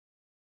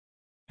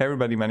Hey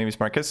everybody, my name is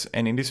Marcus,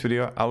 and in this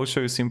video I will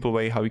show you a simple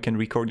way how you can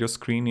record your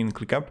screen in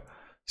Clickup.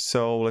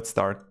 So let's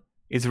start.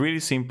 It's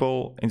really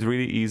simple, it's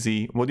really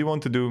easy. What you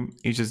want to do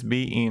is just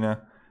be in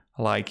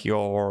like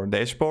your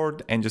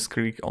dashboard and just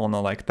click on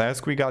the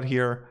task we got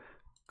here,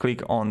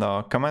 click on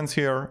the comments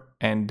here,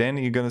 and then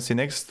you're gonna see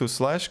next to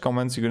slash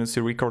comments you're gonna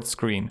see record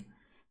screen.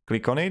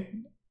 Click on it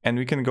and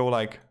we can go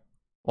like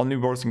only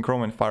works in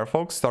Chrome and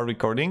Firefox, start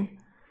recording.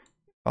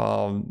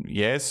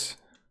 Yes.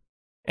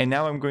 And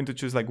now I'm going to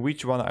choose like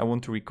which one I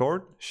want to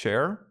record,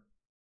 share.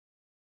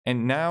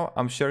 And now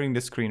I'm sharing the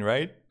screen,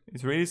 right?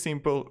 It's really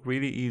simple,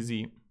 really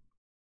easy.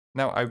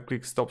 Now I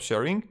click stop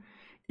sharing.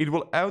 It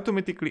will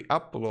automatically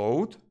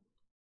upload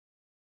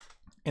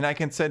and I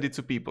can send it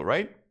to people,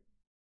 right?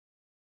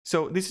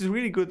 So this is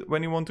really good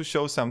when you want to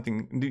show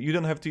something. You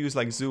don't have to use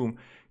like Zoom.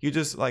 You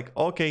just like,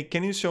 okay,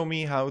 can you show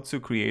me how to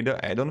create an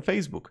ad on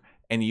Facebook?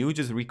 And you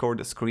just record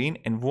the screen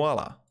and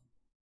voila.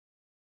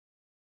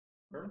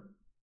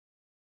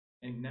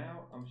 And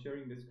now I'm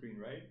sharing the screen,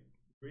 right?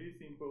 Really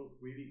simple,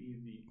 really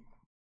easy.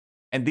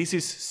 And this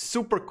is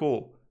super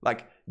cool.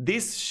 Like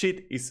this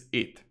shit is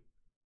it.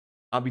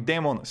 I'll be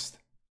damn honest.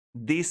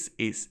 This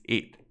is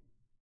it.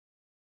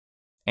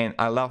 And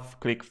I love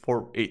Click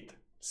for it.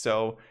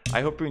 So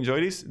I hope you enjoy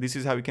this. This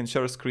is how you can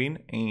share a screen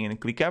in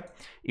Clickup.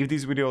 If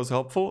this video was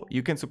helpful,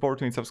 you can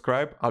support me and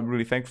subscribe. I'll be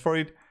really thankful for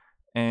it.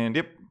 And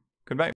yep, goodbye.